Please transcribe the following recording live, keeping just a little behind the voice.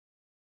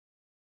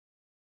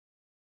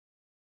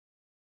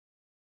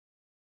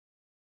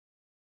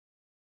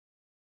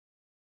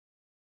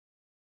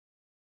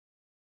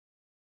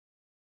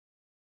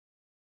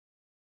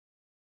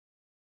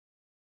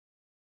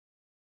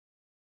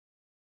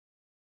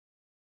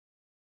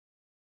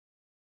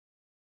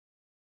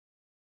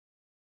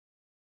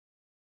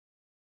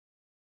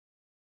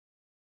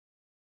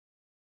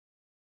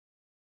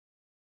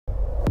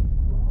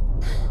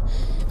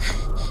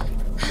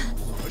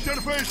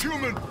face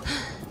human!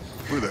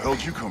 Where the hell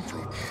did you come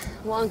from?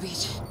 Long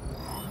Beach.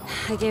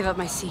 I gave up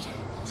my seat.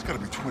 It's gotta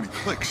be 20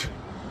 clicks.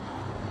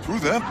 Through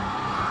them?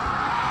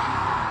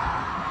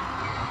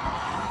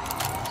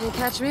 Can't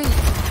catch me.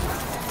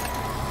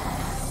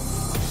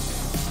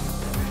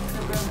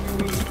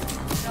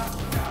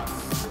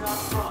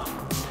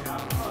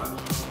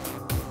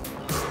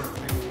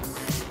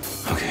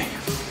 Okay.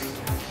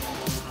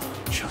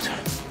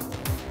 Showtime.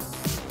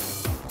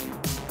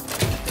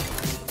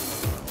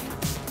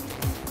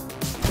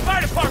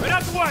 Fire department,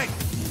 out the way!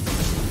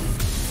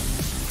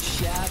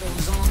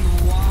 Shadows on the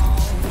wall.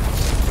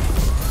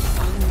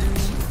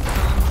 Underneath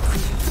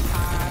concrete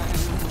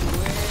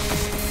highways.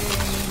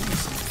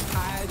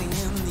 Hiding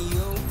in the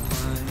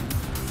open.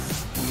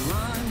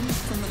 Run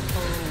from the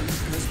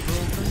hopeless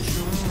broken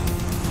shoes.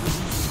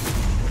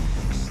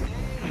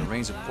 It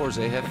rains of course,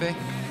 eh, Jefe?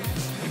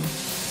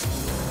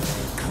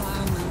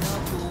 Climbing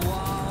up the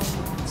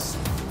walls.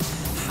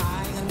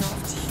 High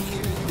enough to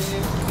hear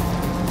their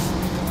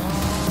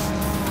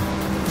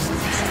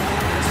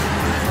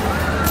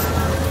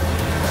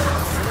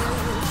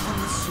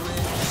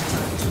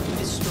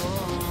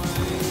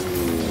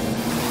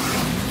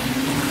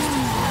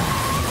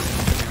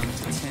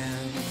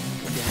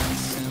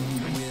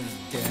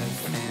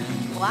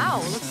Wow,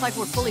 looks like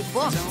we're fully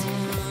booked.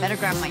 Better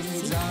grab my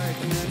seat.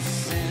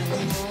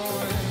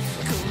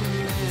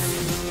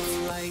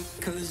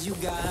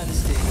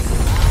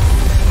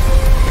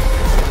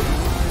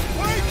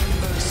 Wait!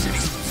 The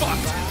city's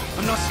fucked!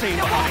 I'm not staying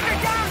behind.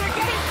 They're down! They're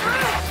getting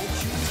through!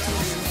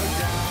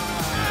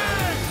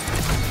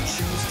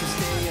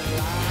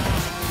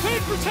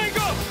 Wait for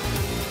Tango!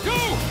 Go!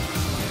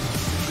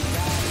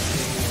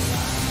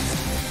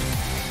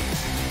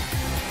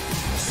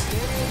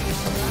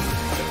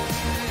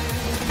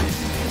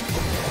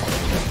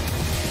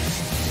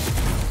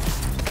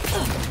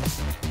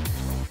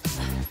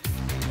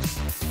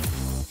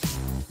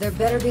 There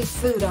better be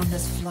food on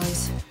this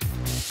flight.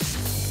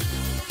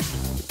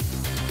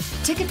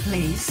 Ticket,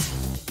 please.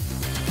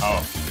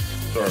 Oh,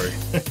 sorry.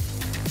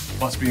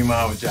 Must be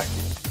Ma with Jackie.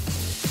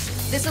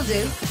 This'll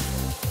do.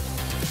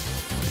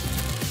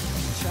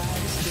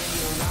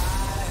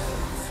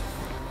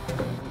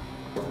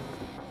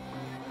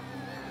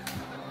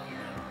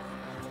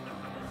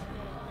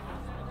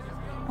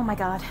 Oh my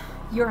god,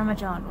 you're Emma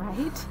John,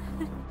 right?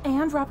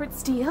 And Robert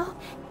Steele?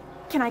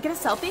 Can I get a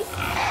selfie?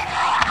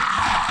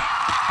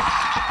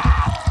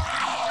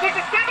 There's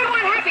a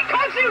 7-1 happy!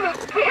 Call Zulu!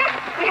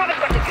 We haven't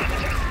got the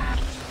passengers!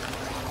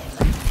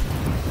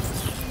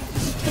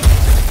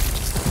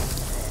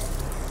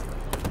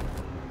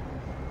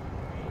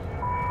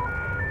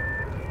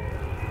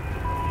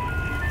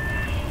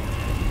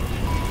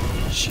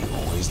 She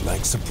always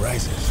likes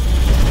surprises.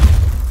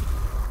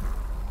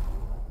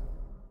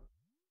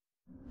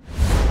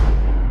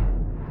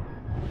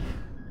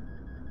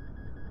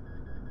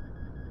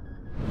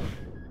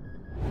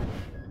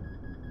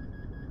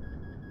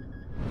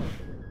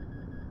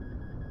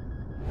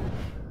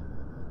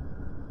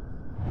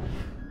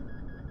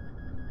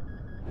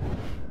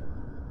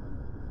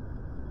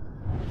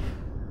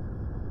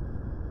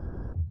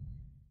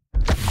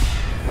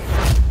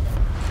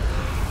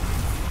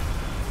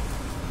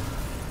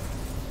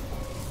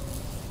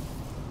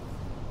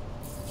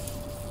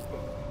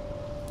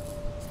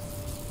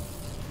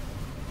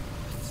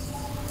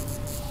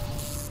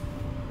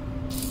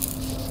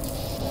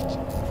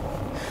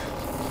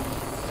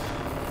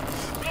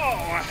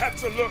 I had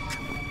to look.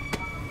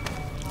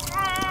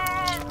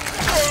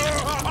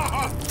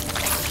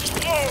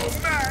 Oh,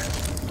 man.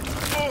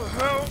 Oh,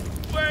 hell.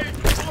 Way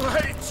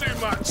too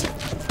much.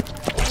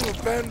 Oh,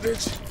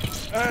 bandage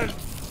and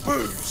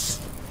booze.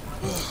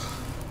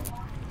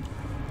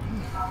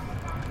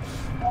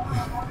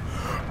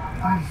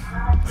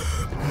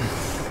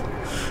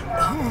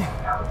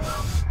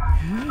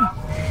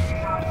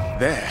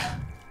 There.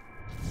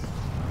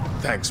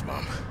 Thanks,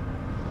 Mom.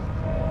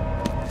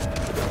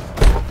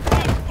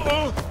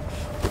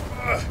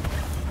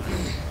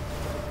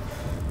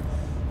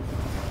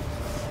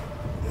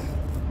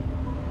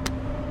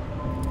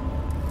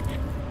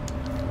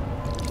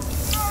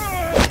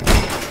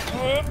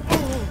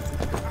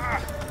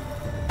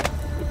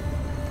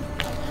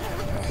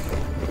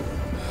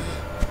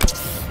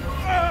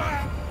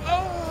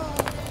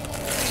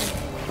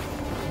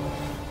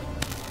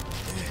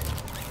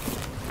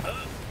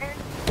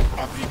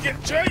 Up you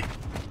get, Jay!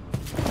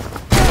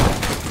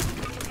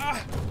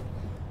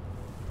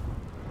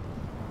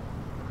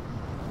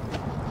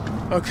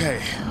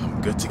 Okay,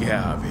 I'm good to get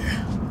out of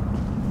here.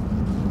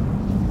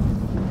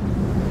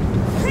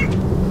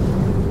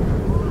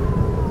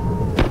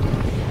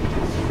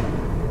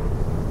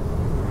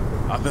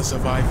 Other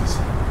survivors?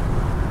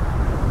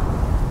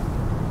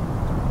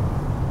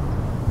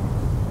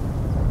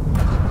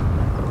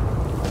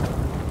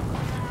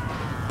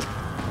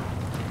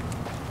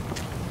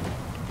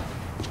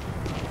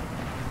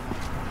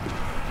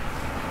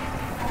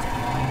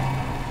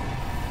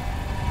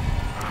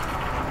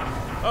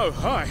 Oh,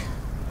 hi.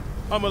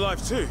 I'm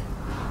alive too.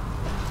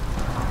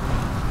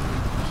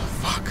 Oh,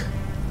 fuck.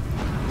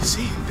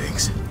 Seeing things.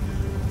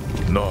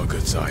 Not a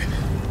good sign.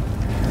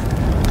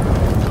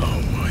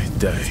 Oh my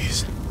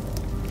days.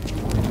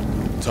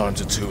 Time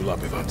to tool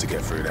up if I'm to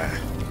get through that.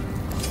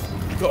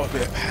 Got a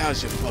bit of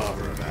how's your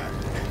father about?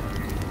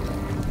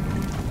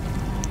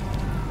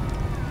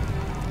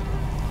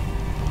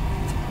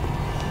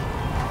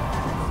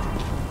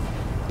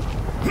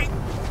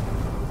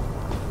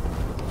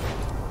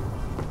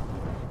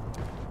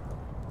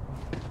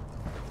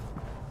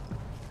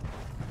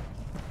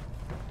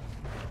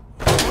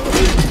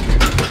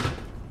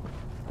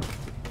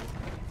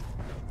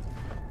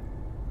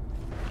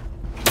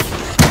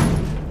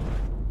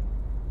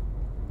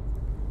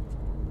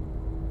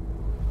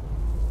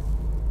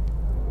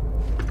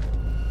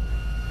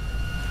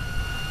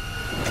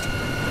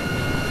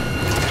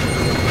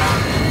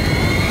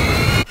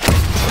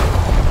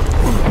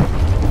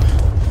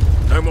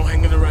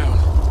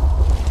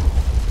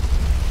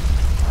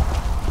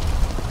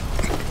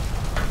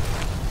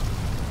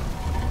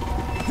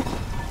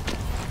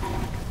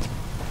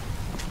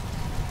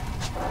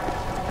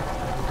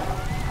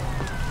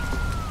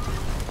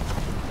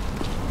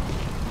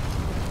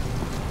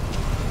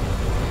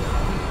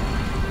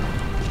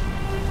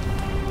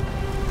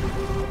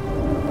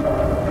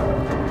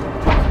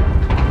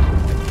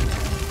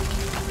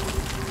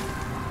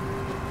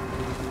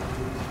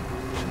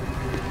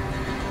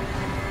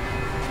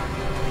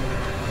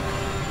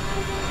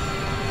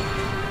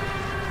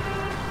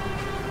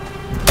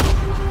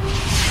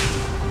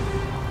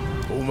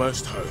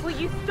 Almost home. Will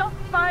you stop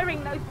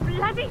firing those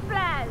bloody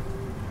flares?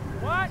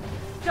 What?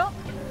 Stop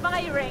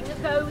firing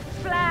those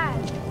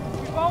flares!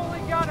 We've only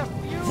got a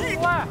few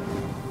left.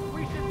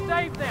 We should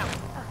save them.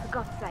 Oh, for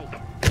God's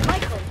sake.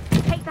 Michael,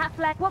 take that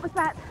flare. What was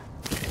that?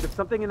 There's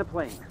something in the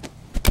plane.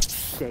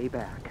 Stay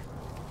back.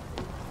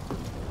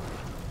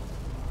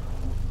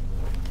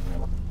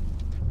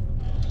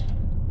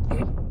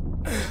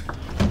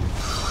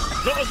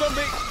 Not a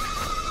zombie!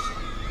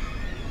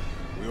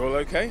 We all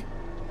okay?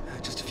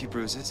 Just a few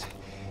bruises.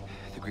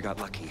 I think we got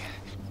lucky.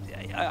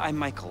 I'm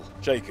Michael.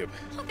 Jacob.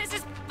 Oh, this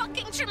is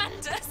fucking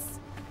tremendous!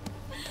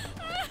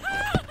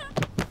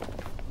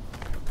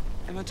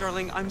 Emma,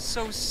 darling, I'm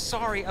so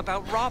sorry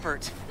about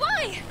Robert.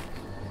 Why?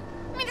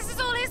 I mean, this is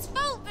all his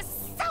fault, the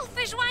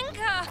selfish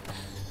wanker!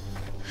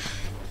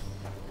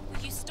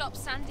 Will you stop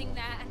standing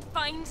there and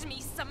find me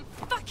some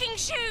fucking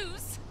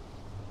shoes?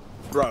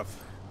 Bruv,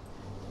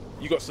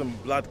 you got some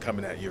blood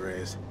coming out your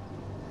ears.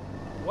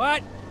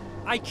 What?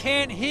 I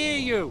can't hear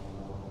you.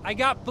 I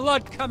got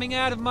blood coming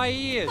out of my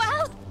ears.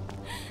 Well,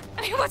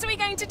 I mean, what are we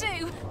going to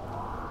do?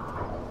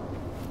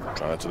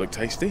 Try not to look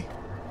tasty.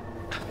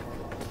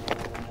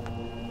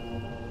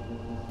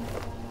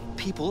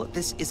 People,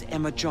 this is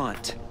Emma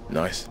Jaunt.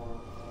 Nice.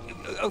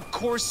 Of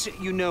course,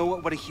 you know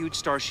what a huge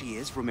star she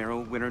is, Romero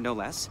winner no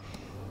less.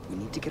 We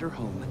need to get her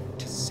home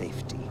to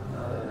safety.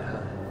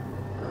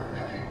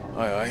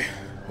 Aye, aye.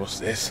 What's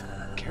this?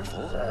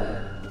 Careful.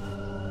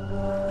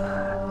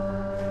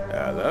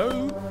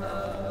 Hello?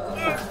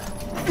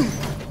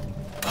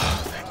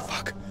 Oh, thank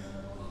fuck.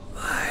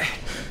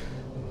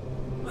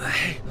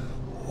 My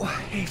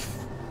wife.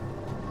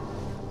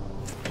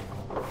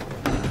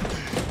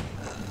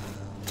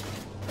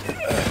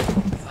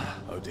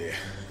 Oh dear.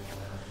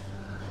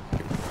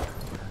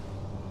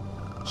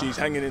 She's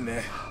hanging in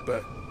there,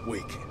 but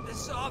weak.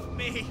 This off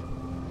me.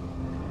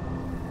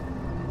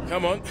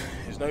 Come on,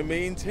 there's no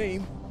mean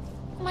team.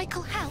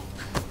 Michael, help.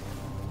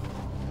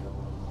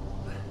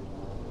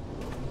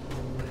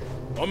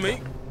 On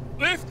me.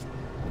 Lift!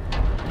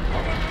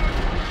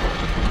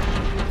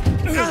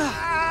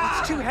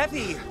 It's too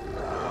heavy. I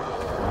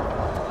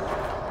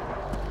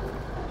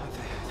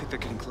think they're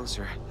getting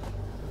closer.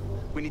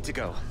 We need to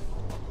go.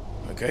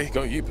 Okay,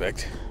 got you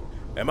pegged.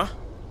 Emma?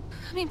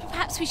 I mean,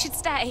 perhaps we should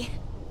stay.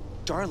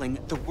 Darling,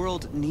 the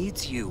world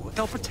needs you.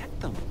 They'll protect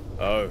them.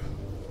 Oh.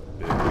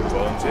 Bit of a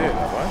volunteer,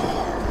 that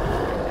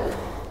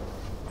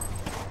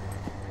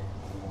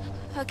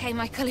one. Okay,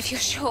 Michael, if you're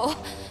sure.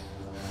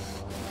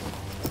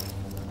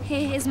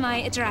 Here is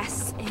my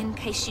address, in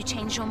case you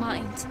change your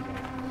mind.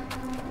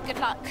 Good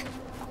luck.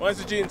 Mine's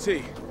the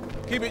G&T.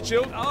 Keep it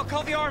chilled. I'll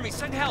call the army.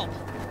 Send help.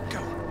 Go.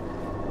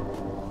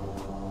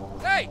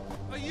 Hey,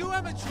 are you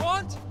Emma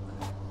Jaunt?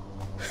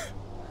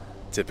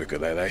 Typical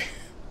LA.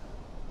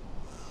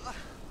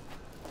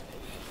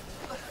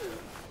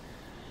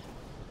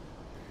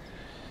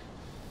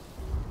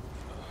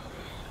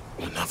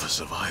 Another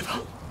survivor.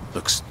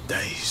 Looks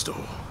dazed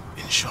or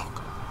in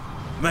shock.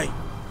 Mate.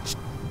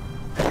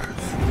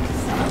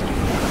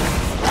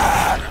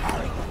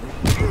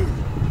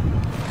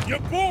 You're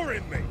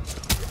boring me!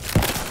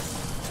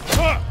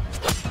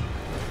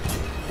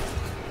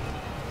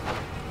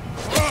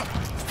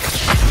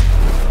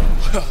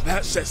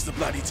 That sets the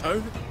bloody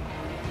tone.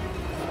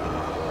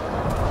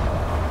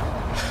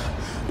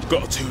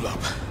 Got a tool up.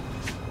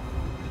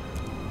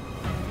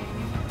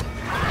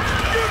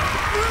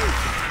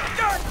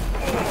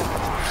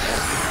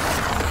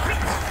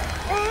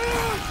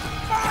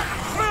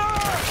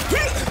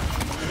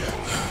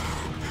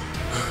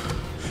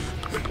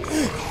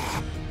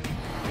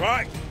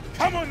 Right,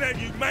 come on then,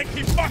 you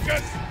manky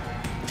fuckers!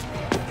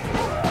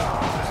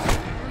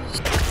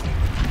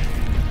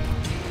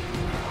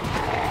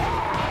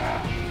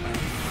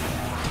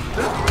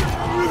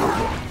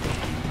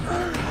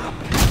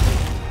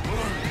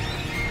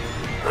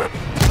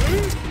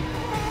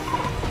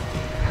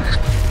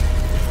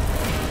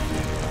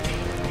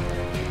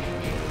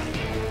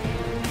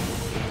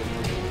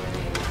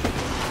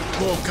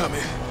 More coming.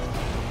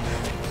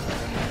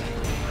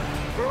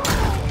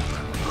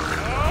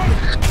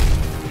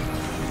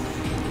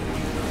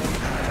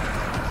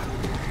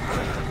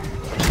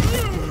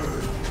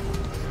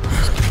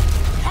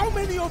 How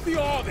many of you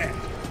are there?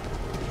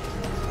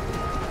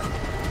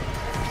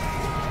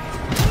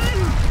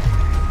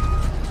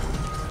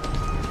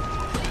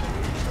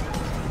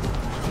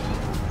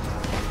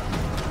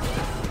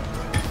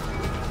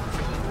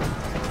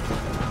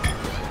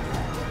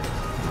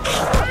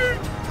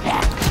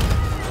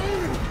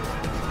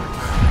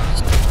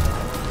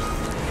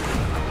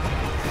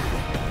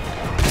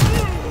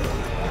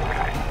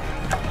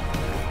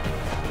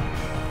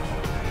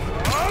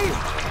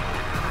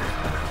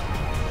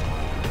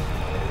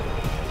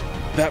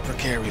 That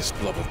precarious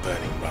blob of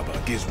burning rubber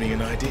gives me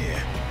an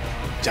idea.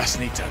 Just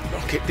need to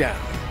knock it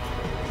down.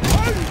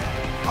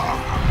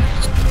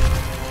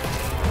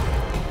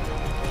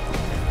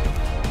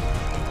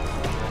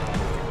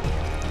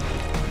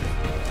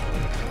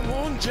 Come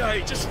on,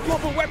 Jay, just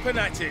lob a weapon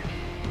at it.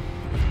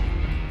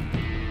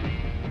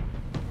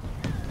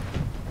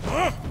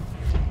 Huh?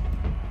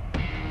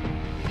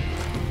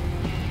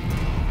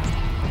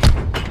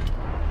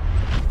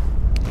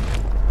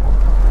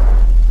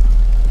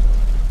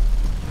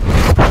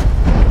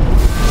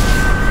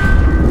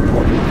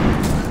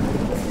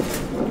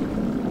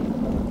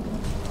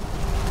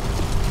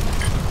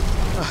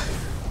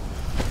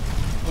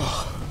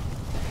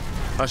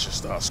 I should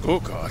start a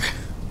scorecard.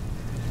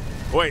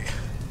 Wait,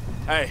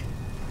 hey,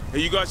 are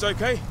you guys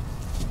okay?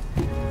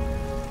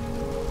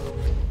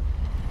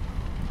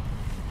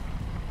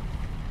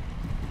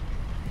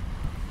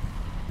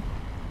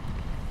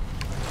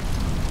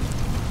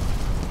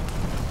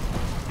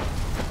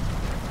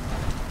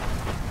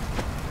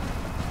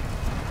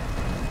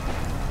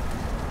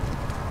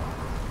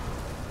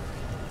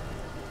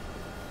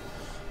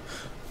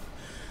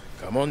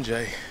 Come on,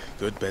 Jay.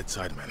 Good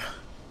bedside manner.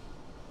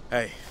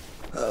 Hey.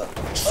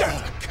 Shut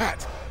up,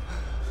 cat!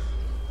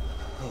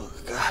 Oh,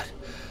 God.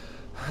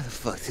 How the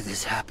fuck did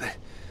this happen?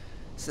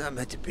 It's not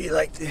meant to be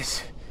like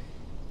this.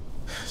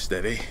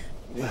 Steady.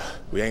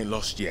 We ain't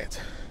lost yet.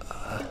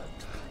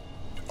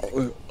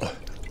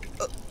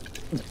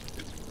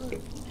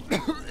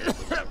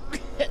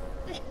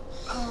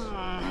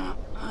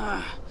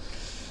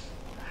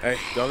 Hey,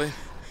 darling.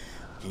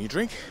 Can you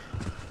drink?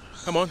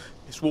 Come on,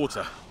 it's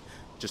water.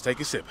 Just take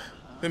a sip.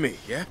 For me,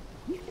 yeah?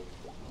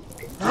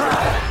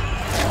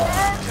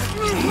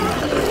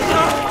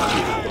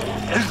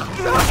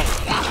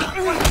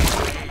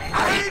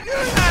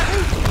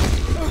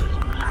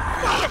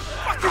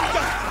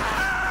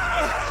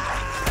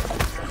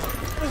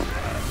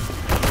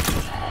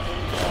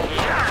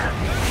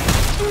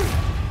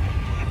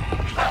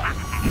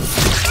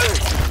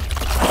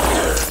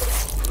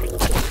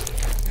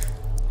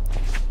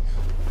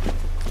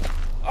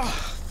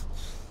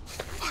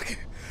 Fuck it.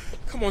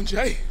 Come on,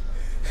 Jay.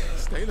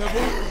 Stay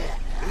level.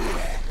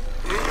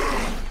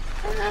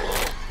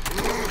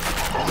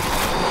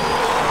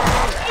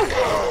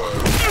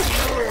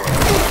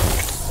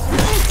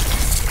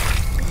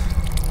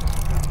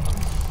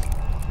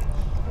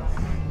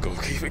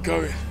 Gotta keep it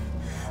going.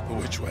 But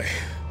which way?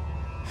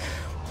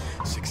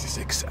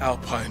 66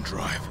 Alpine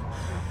Drive.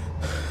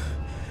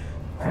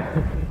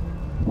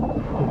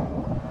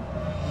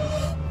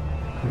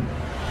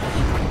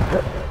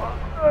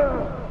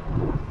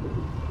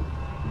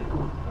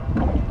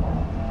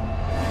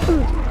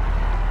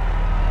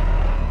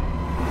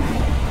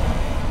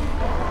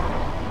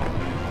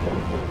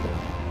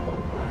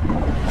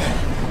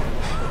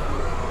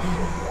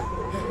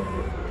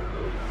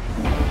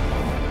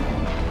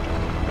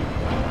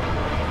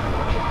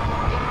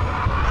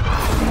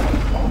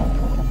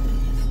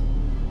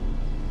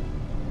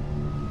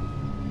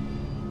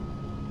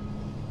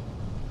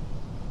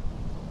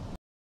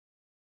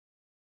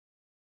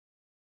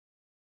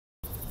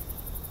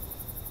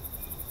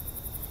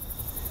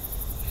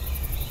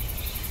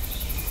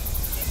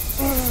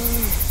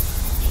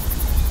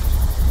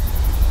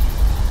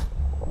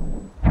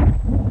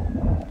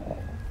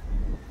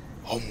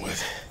 Onward,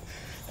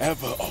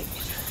 ever onward.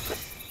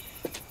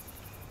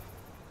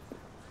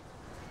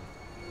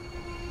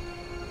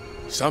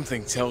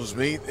 Something tells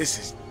me this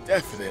is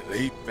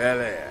definitely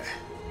Bel Air.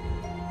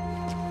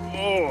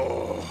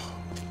 Oh,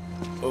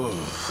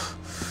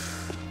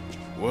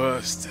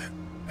 worst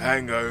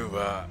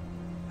hangover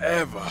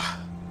ever.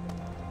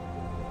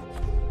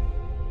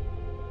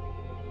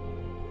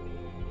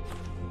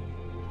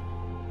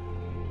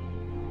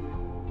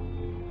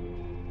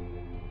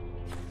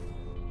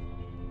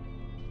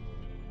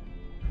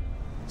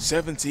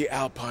 "70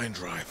 Alpine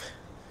Drive.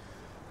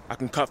 I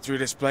can cut through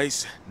this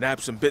place, nab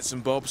some bits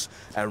and bobs,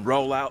 and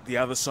roll out the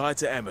other side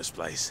to Emma's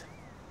place.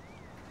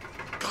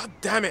 God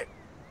damn it!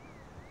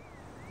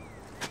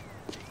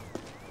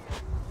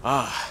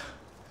 Ah,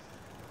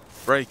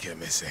 breaker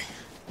missing.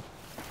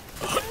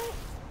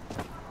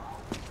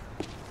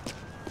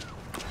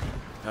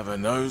 Have a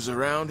nose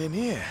around in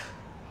here.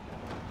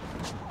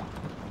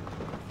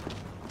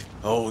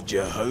 Hold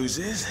your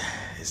hoses.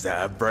 Is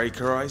that a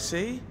breaker I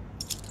see?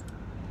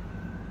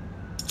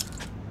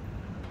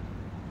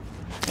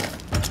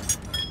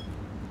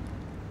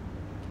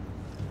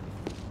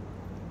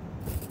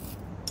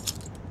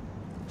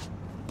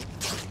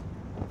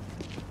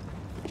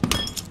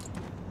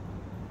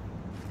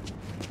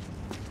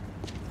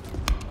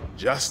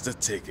 Just a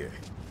ticket.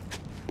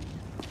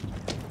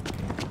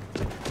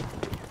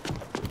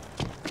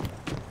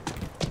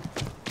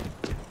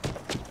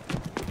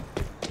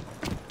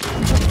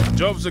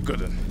 Job's a good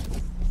one.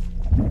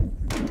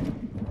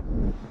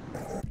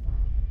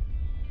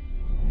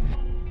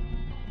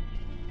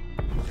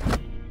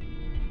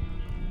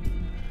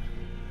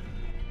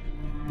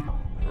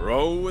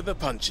 Roll with the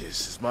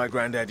punches, as my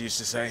granddad used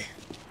to say.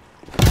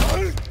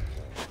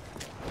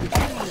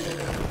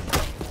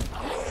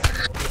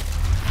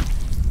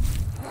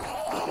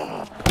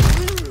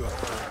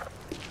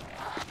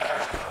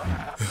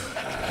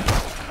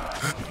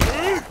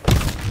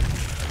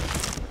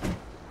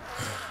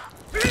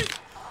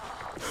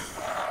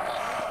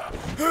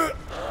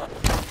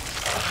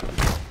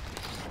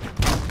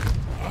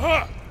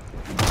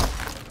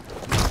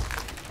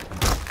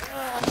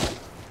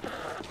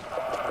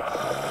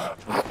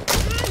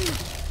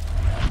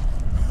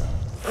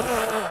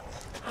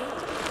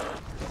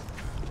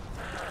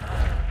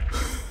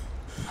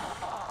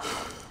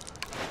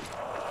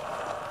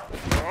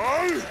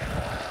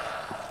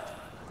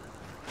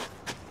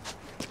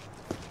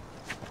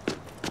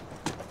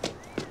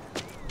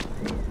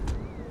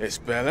 It's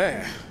Bel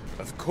Air.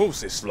 Of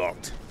course it's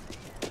locked.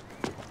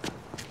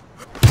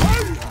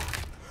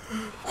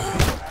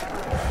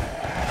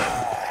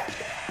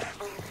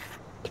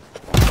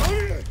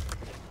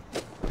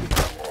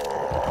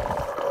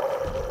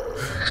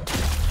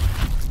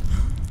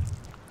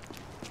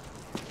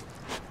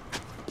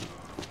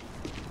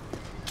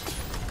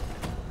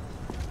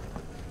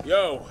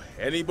 Yo,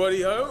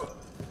 anybody home?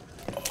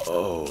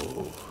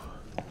 Oh,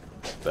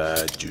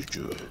 bad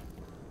juju.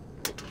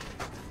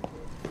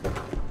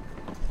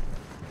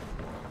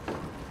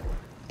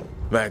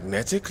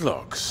 Magnetic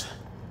locks.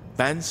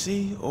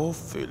 Fancy or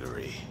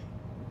foolery?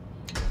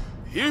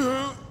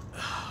 Yoo-hoo!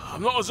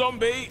 I'm not a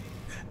zombie.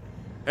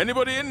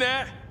 Anybody in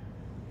there?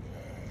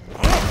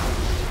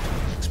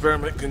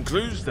 Experiment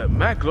concludes that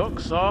mag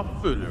locks are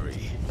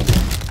foolery.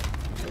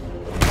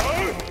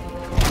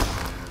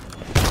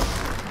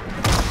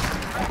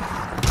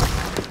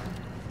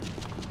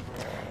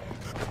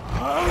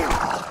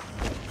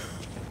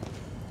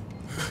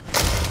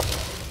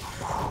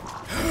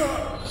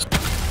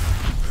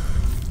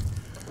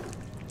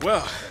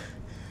 Well,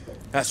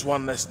 that's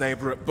one less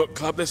neighbor at book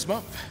club this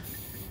month.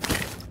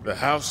 The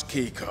house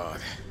key card.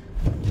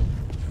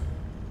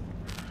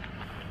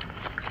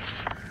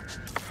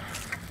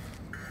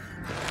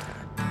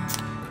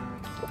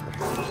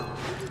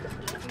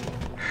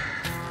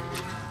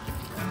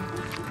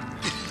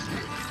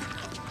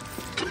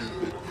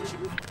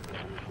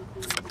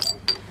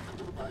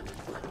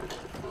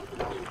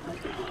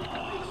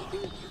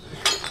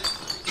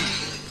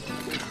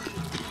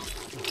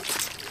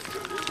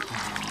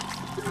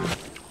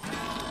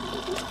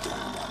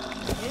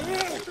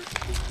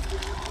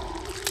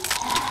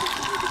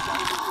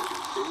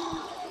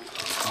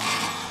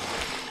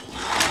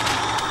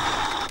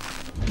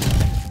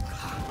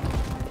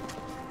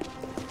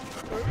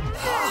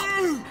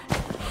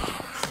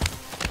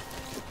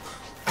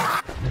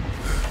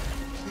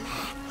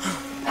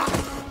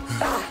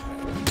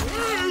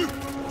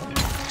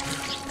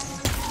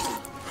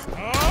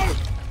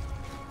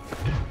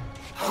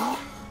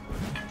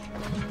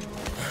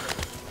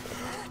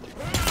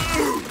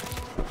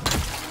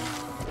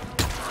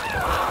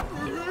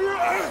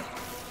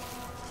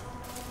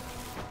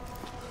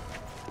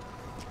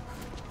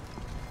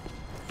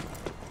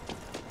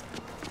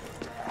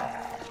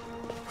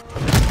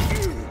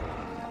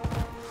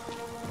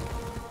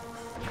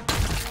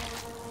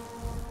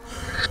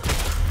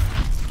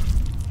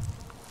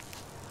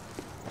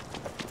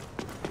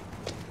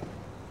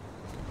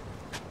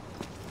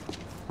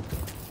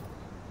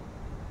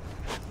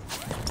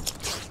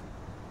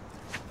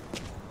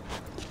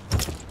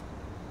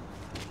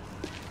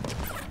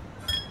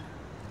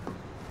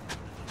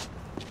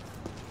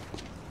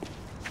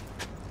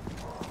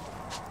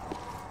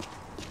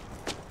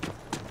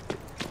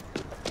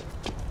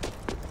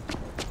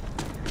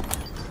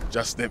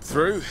 Just nip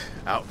through,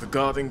 out the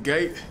garden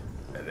gate,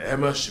 and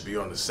Emma should be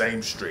on the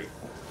same street.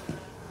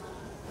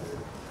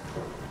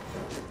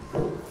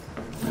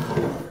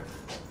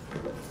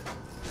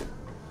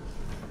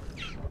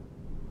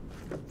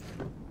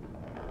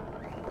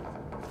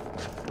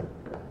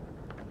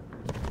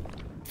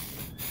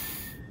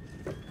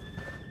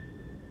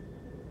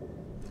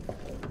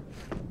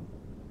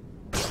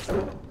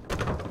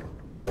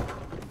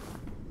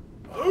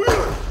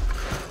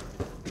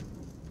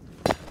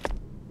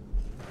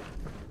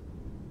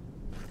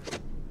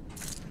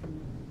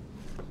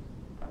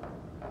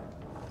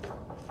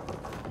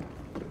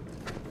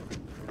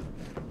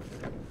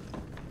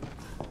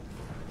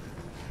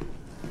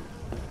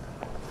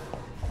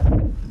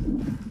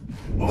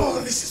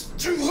 Oh, this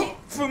is too hot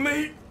for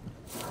me!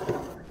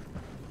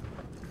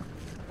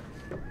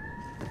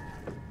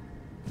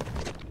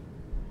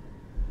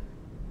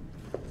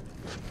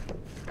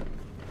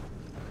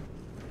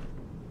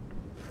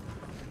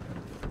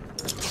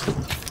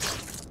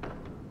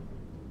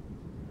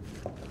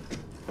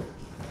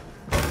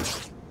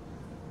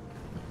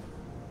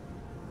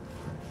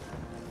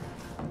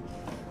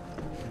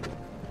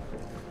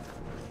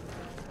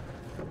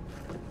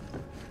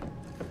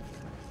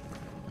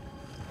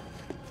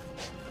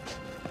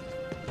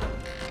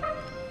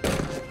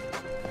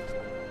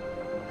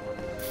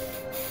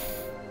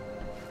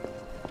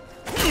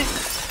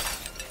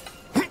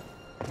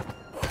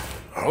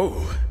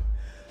 Oh,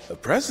 a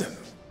present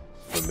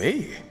for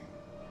me.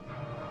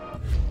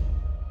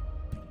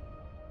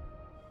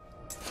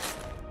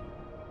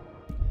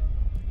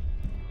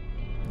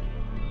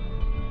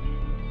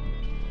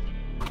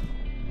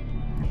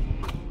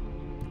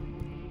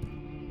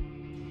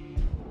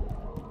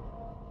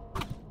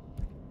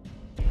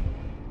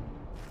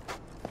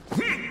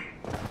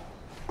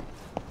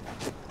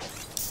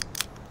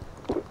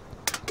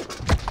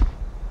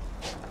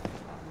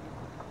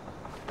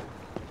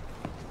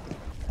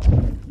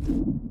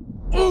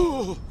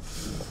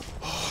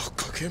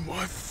 In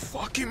my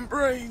fucking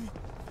brain.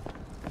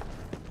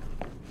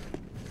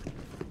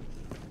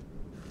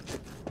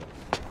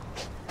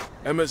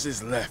 Emma's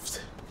is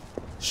left,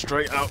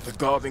 straight out the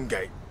garden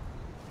gate.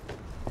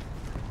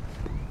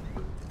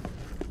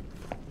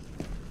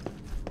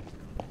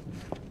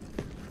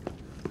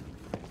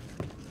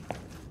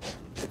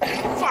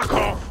 Fuck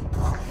off!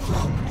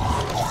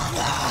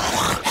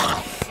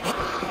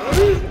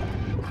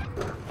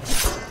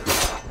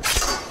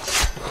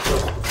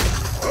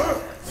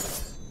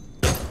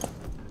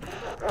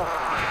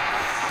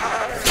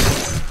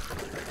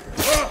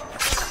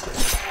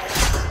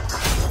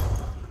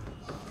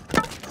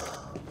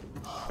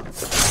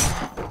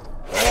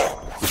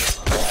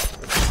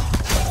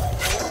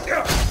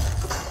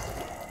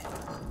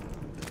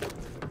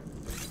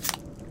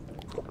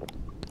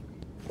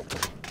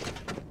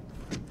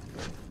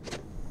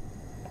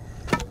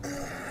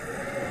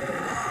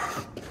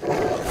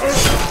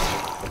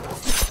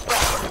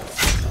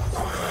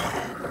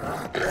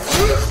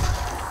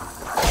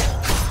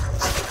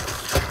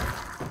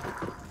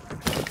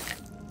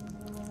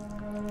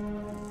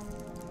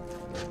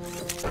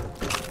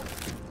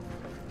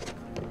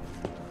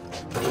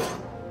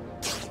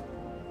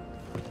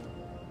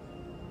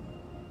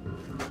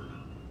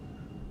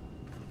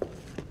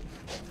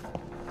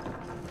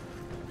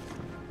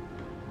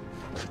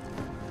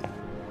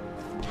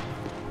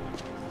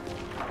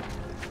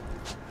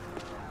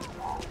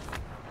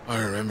 I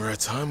remember a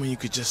time when you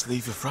could just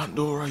leave your front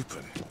door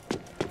open.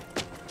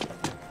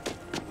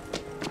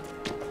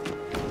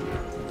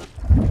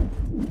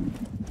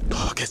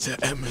 I'll get to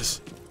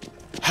Emma's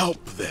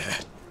help there.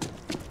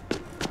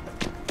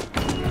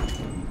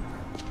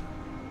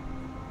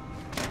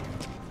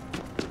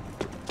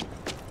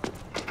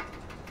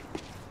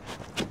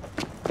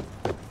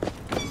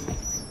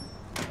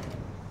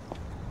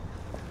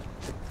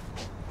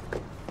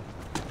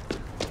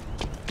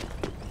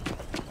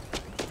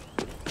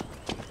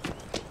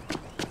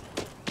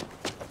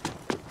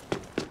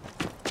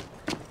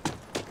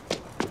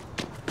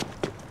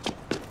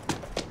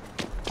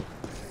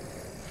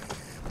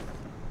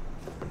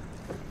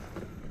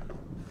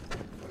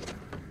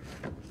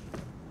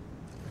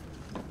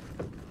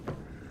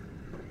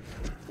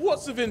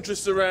 What's of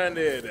interest around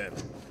here, then?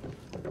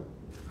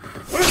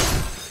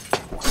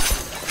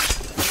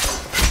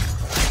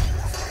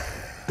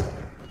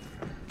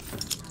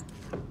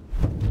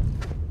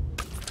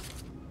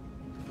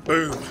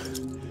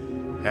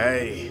 Boom.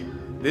 Hey,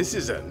 this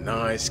is a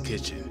nice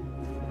kitchen.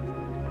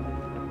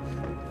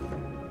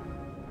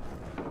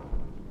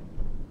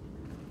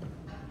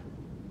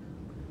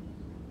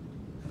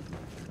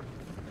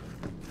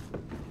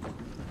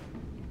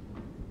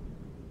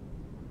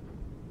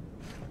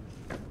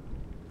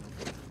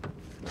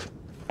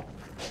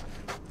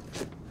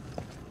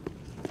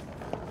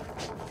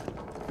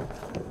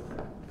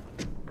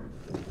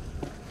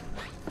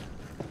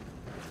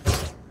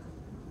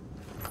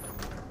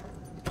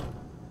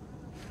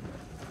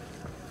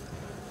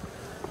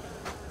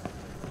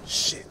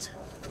 Shit.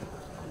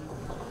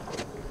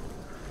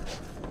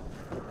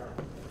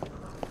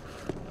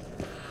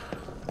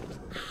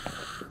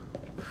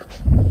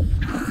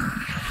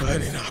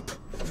 Burning up.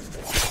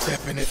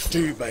 Definite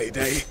duvet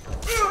day.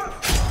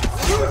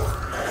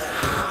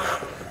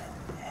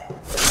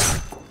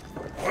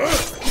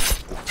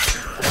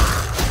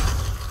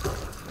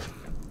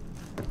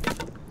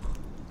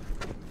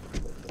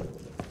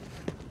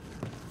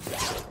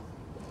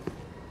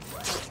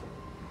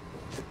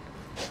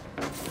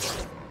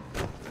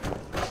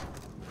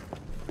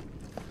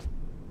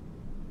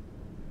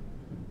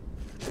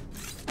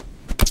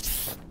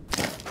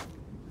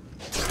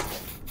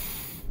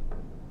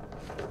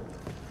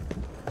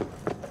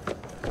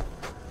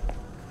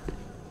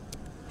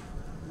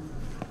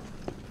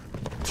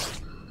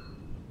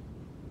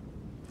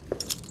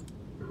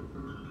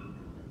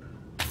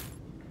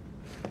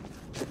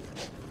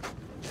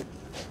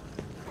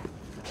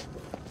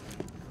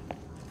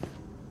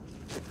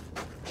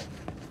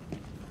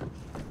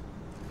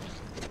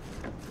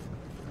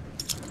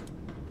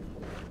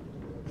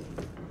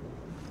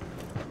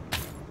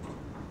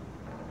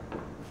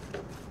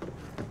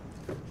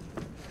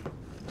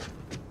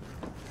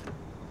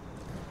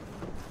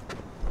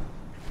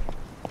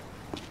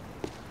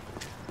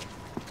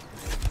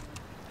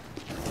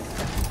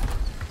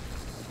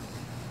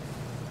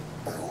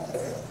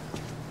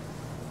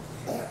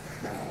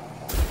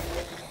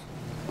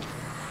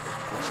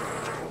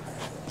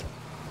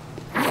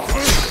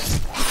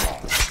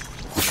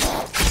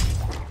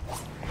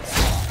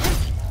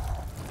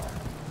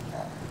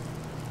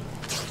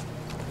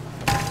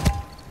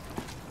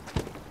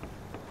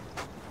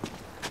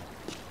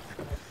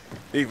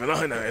 Even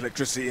I know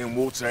electricity and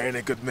water ain't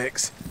a good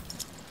mix.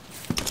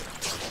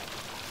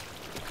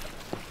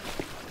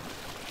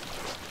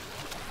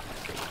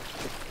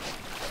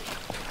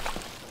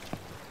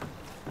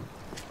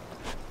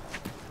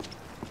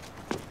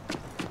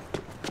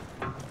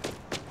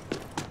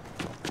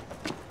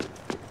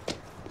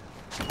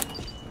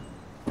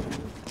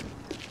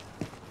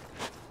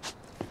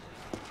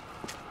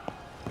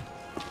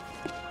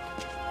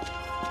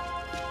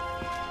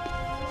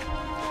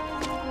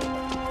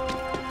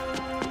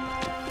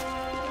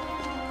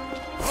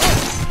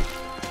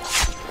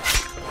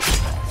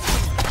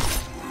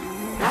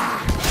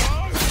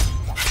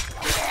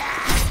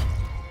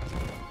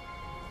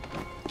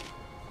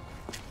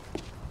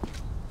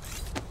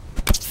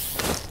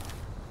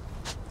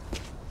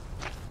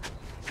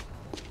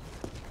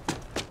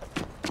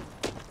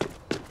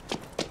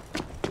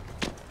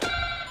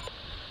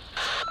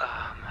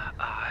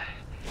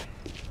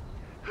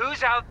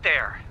 Who's out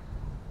there?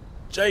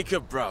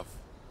 Jacob, bruv.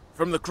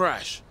 From the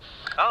crash.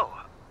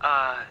 Oh,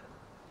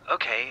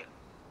 okay.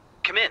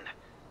 Come in.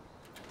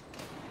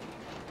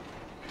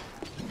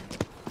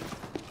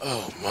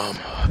 Oh, Mom,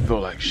 I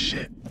feel like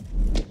shit.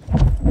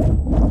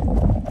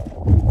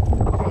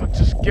 Oh,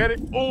 just get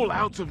it all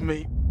out of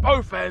me.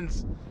 Both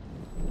ends.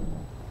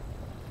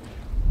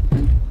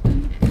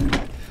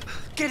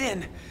 Get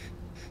in!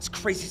 It's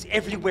crazies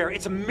everywhere.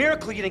 It's a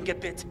miracle you didn't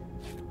get bit.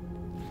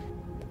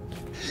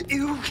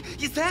 Ew,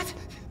 is that?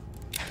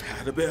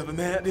 Had a bit of a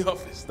man at the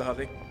office,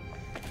 darling.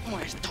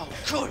 Muerto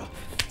culo!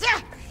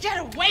 Get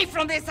away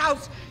from this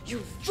house!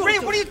 You Ray,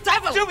 what are you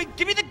doing?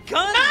 Give me the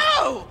gun!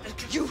 No!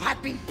 You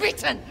have been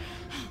beaten!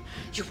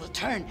 You will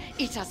turn.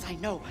 Eat us, I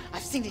know.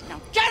 I've seen it now.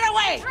 Get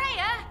away!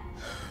 Freya!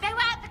 They were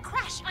at the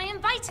crash. I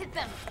invited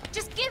them.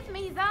 Just give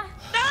me the...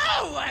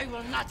 No! I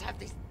will not have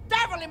this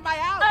devil in my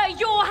house!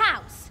 Your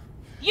house!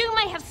 You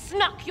may have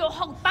snuck your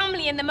whole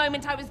family in the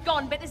moment I was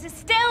gone, but this is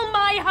still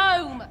my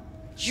home!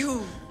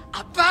 You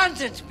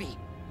abandoned me!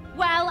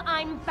 Well,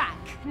 I'm back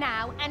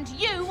now, and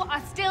you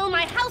are still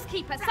my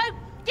housekeeper, so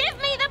give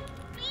me the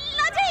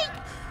bloody...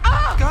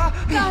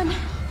 gun!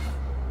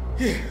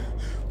 Yeah,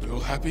 we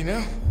all happy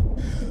now?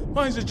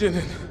 Mine's a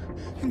gin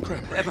and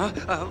cranberry.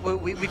 Emma,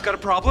 we've got a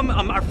problem.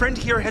 Our friend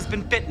here has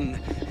been bitten.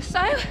 So?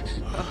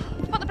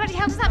 What the bloody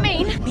hell does that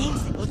mean? It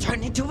means they will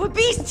turn into a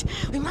beast!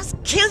 We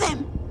must kill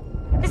them!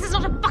 This is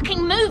not a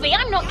fucking movie.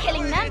 I'm not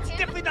killing them. It's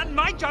definitely not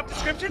my job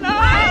description.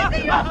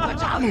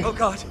 Oh,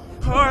 God.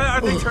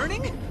 Are they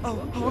turning? Oh,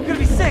 I'm gonna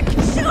be sick.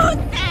 Shoot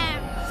them!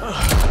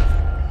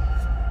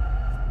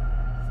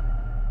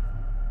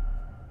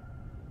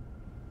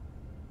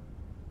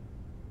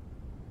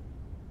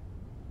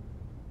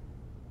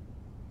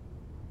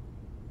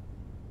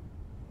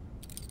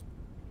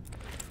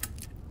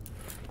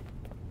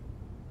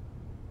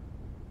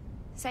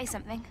 Say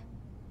something.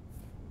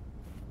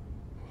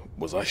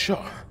 Was I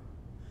shot?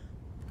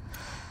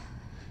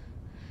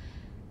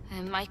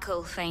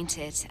 Michael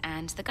fainted,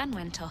 and the gun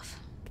went off.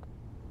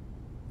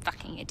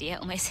 Fucking idiot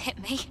almost hit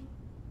me.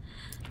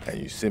 And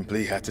you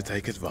simply had to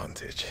take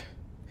advantage.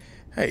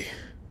 Hey,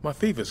 my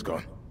fever's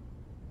gone.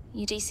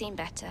 You do seem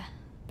better.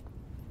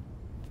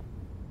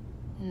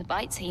 And the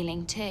bite's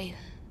healing too.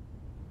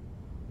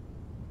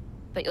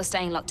 But you're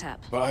staying locked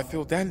up. But I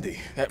feel dandy.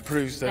 That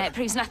proves that... No, it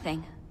proves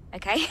nothing,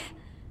 okay?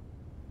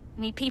 I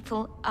mean,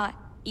 people are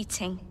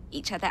eating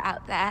each other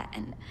out there,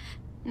 and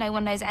no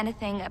one knows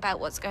anything about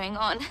what's going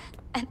on.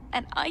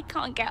 And I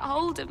can't get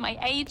hold of my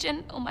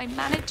agent or my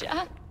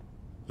manager.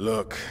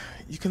 Look,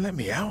 you can let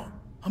me out.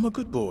 I'm a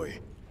good boy.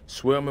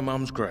 Swear on my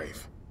mum's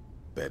grave.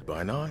 Bed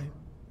by 9.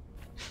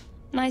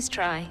 Nice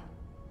try.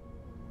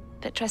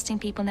 But trusting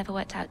people never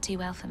worked out too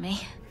well for me.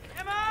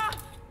 Emma!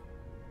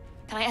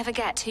 Can I ever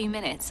get 2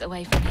 minutes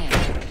away from here?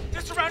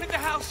 They're surrounding the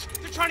house.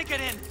 They're trying to get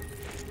in.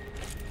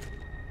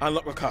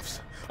 Unlock the cuffs.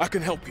 I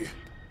can help you.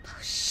 Oh,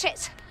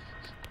 shit.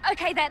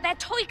 Okay, they're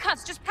toy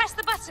cuffs. Just press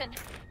the button.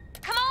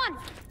 Come on!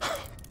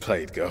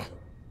 Played, girl.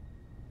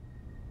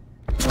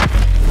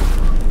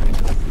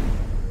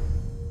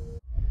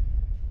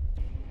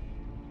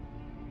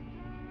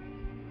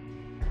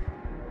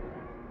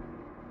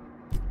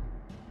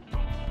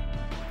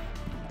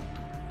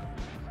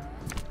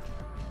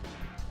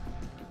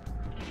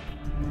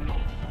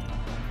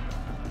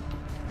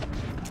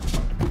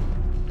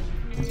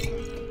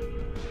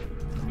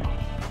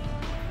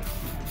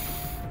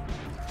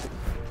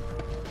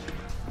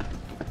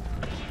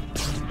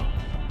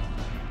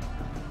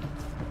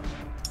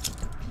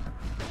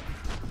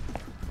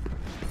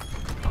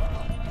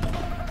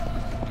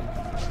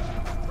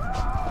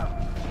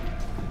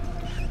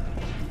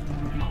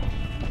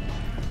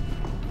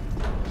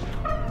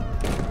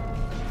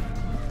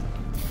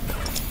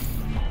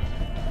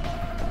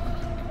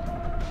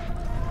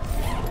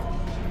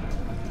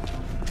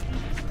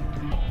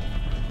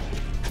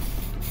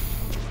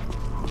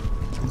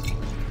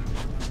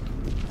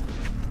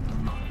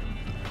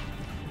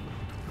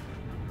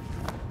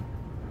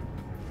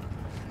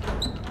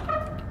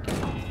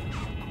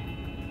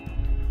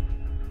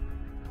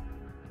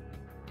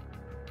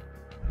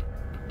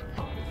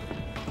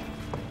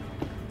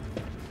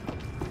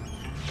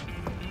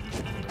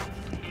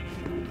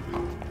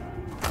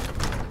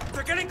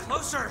 They're getting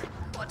closer!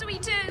 What do we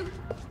do?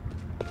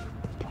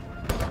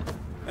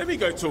 Let me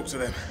go talk to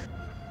them.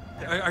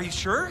 Are you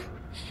sure?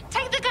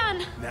 Take the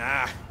gun!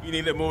 Nah, you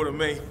need it more than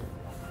me.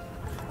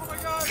 Oh my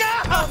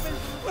god!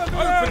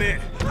 Open it!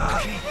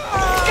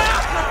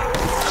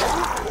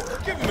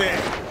 Give him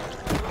it!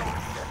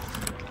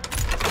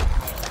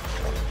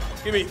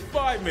 Give me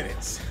 5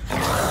 minutes.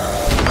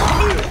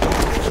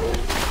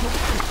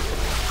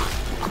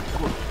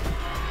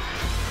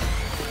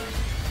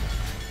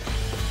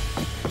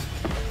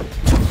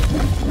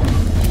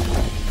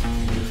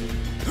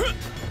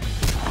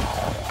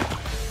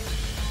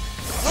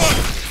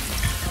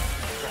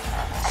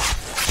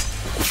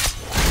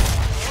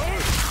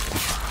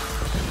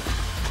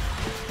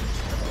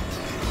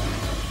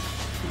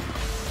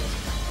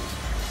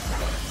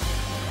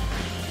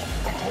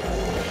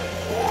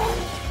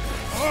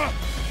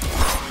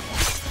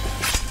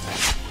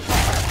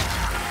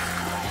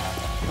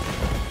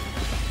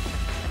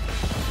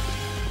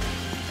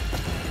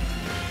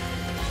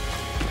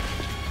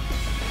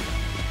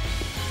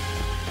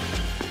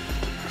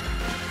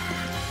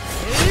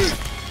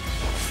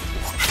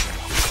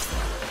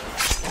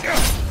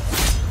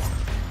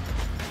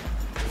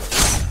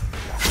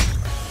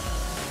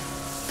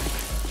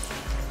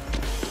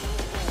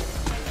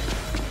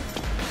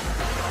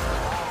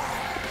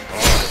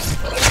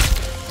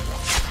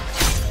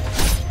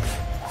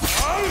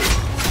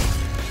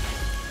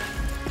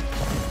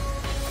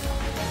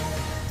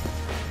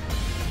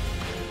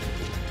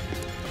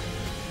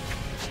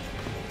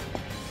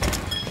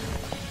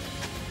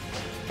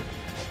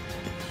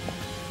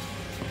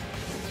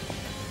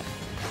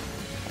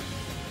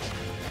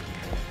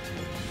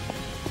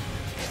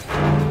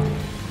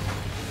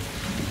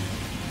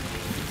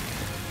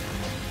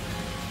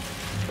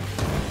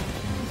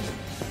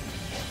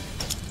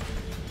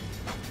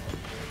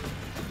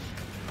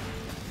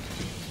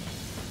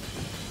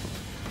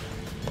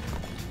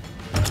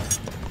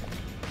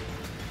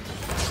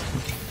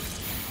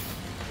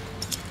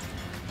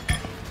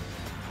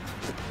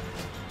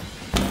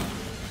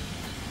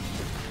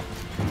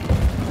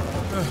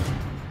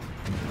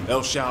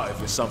 They'll shout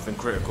if it's something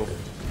critical.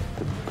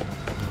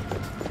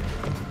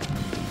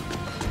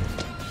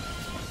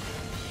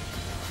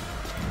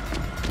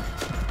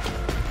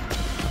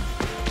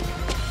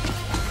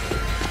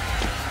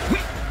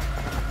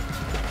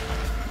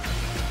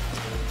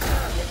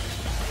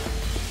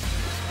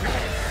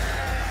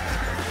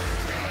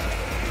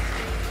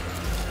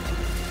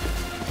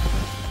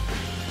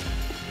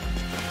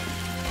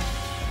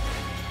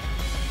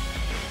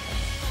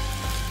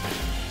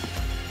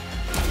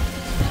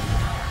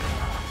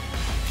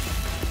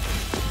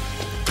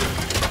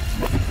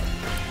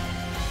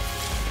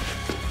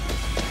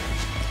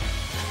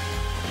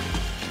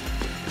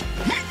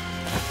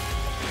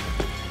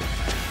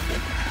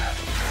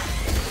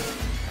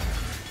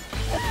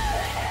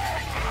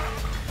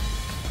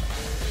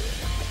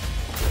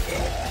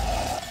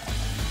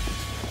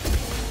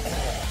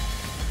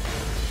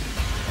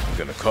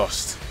 Gonna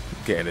cost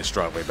getting this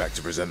driveway back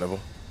to presentable.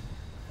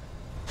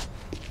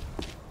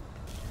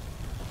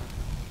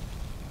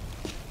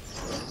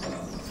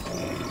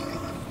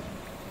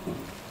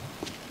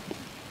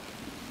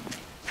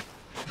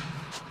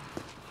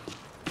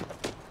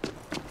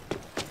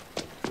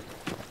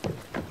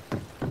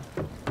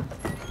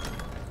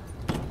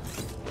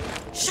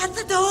 Shut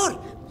the door!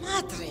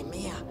 Madre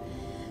mia!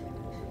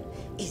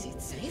 Is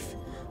it safe?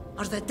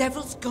 Are the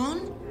devils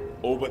gone?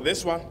 All but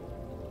this one.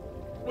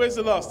 Where's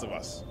the last of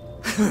us?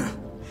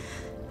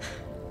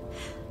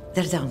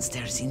 They're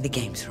downstairs in the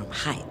games room,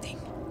 hiding.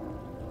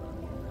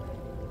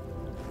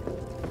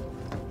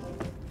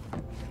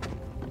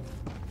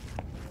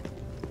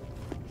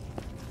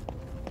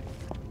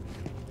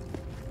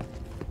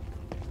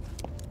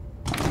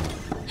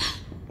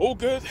 All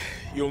good.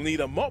 You'll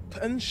need a mop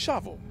and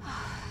shovel.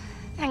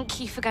 Thank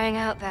you for going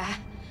out there.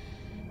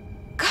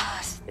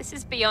 God, this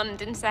is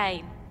beyond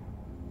insane.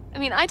 I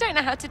mean, I don't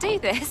know how to do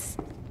this.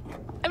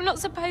 I'm not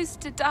supposed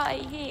to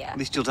die here. At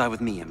least you'll die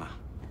with me, Emma.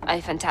 Oh,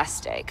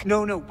 fantastic.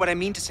 No, what I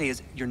mean to say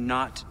is you're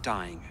not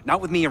dying.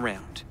 Not with me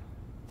around.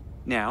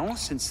 Now,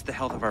 since the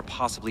health of our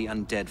possibly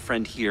undead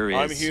friend here is...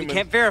 I'm human. We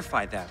can't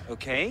verify that,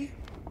 okay?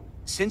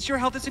 Since your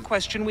health is in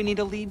question, we need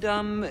a lead,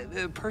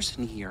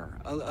 person here.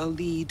 A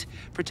lead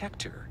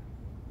protector.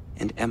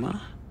 And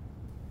Emma,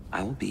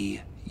 I will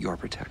be your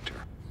protector.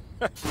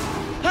 Come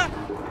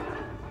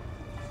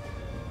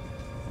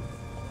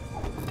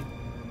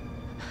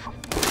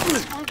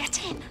on,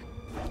 get in.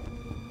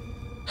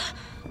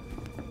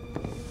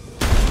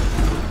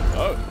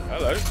 Oh,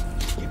 hello.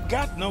 You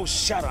got no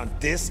shot on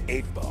this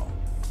 8-ball.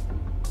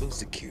 Lose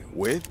the cue.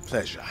 With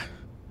pleasure.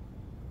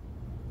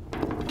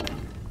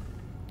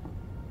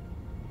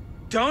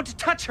 Don't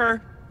touch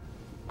her!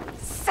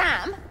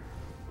 Sam?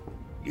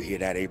 You hear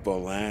that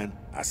 8-ball line?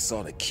 I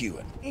saw the cue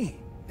and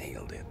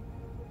nailed it.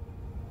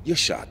 You're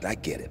shocked, I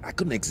get it. I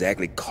couldn't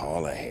exactly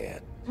call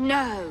ahead.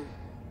 No.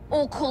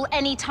 Or call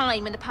any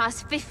time in the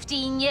past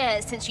 15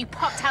 years since you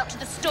popped out to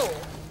the store.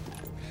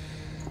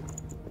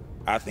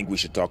 I think we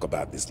should talk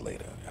about this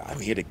later. I'm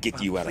here to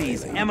get you out of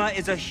Please, LA. Emma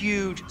is a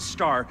huge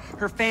star.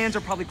 Her fans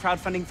are probably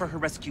crowdfunding for her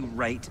rescue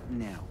right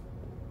now.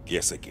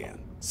 Guess again.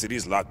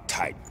 City's locked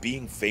tight.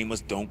 Being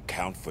famous don't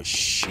count for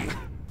shit.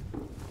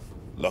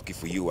 Lucky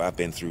for you, I've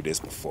been through this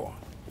before.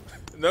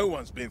 No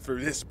one's been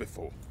through this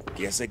before.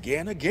 Guess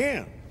again.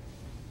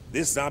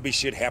 This zombie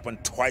shit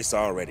happened twice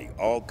already.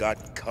 All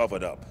got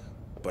covered up.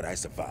 But I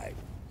survived.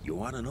 You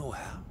wanna know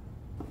how?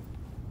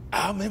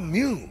 I'm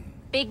immune.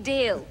 Big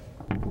deal.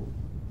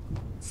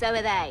 So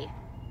are they.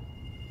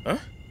 Huh?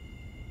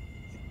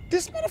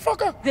 This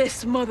motherfucker?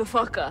 This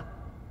motherfucker.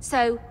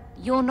 So,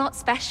 you're not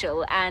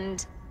special,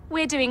 and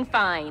we're doing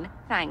fine,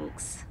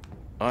 thanks.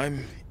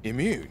 I'm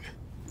immune.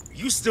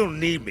 You still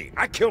need me.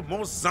 I killed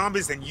more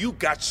zombies than you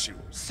got shoes.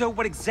 So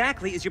what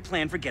exactly is your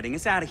plan for getting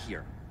us out of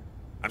here?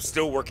 I'm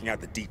still working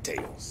out the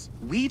details.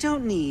 We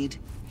don't need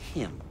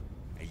him.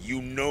 And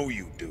you know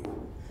you do.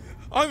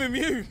 I'm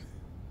immune.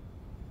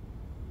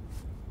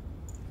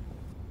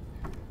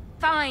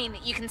 Fine,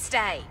 you can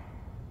stay.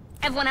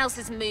 Everyone else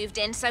has moved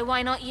in, so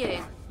why not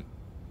you?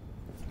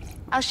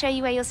 I'll show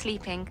you where you're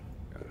sleeping.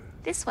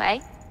 This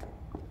way.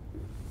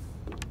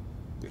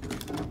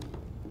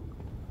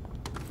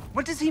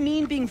 What does he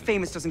mean being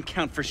famous doesn't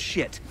count for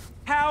shit?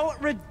 How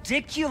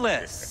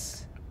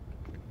ridiculous!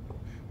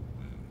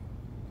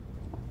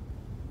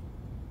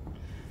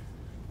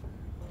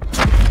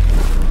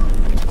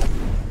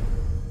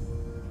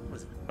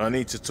 I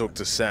need to talk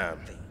to Sam.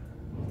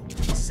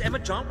 It's Emma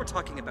John we're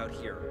talking about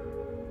here.